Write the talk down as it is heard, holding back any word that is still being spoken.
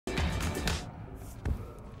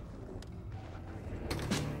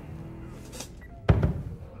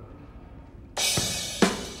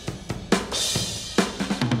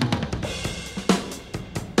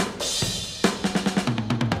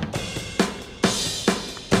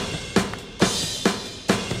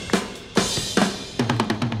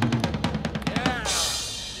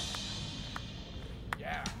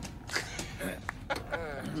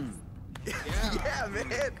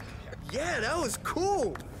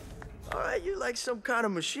All right, you're like some kind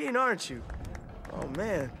of machine, aren't you? Oh,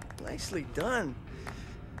 man, nicely done.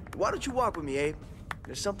 Why don't you walk with me, Abe?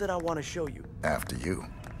 There's something I want to show you. After you.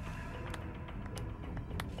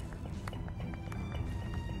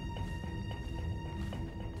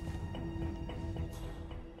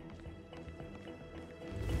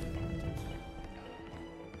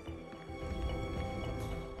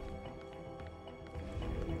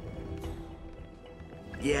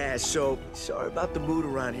 Yeah, so, sorry about the mood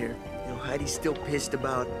around here. You know, Heidi's still pissed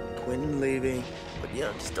about Quentin leaving, but, you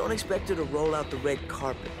know, just don't expect her to roll out the red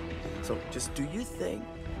carpet. So, just do your thing,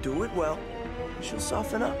 do it well, and she'll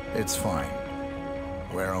soften up. It's fine.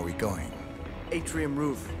 Where are we going? Atrium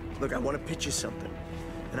roof. Look, I want to pitch you something,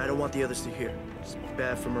 and I don't want the others to hear. It's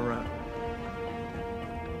bad from around.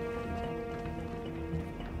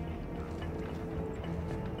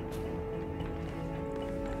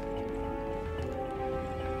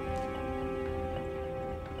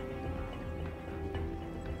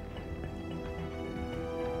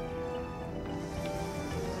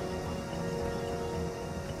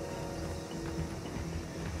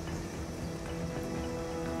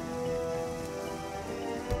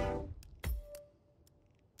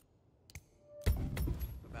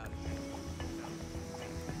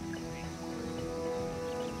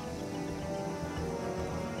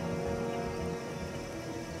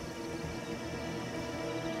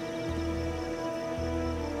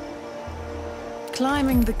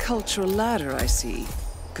 Climbing the cultural ladder, I see.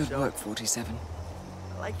 Good work, 47.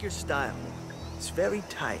 I like your style. It's very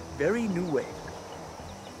tight, very new wave.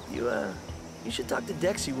 You should talk to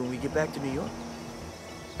Dexy when we get back to New York.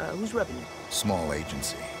 Who's repping you? Small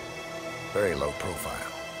agency. Very low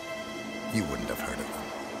profile. You wouldn't have heard of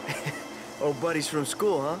them. Old buddies from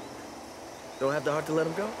school, huh? Don't have the heart to let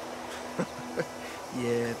them go?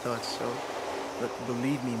 Yeah, I thought so. But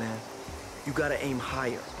believe me, man, you gotta aim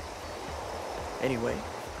higher. Anyway,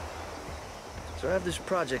 so I have this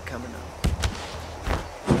project coming up.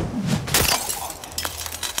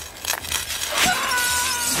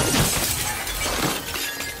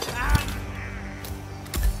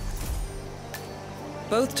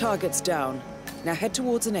 Both targets down. Now head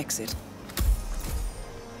towards an exit.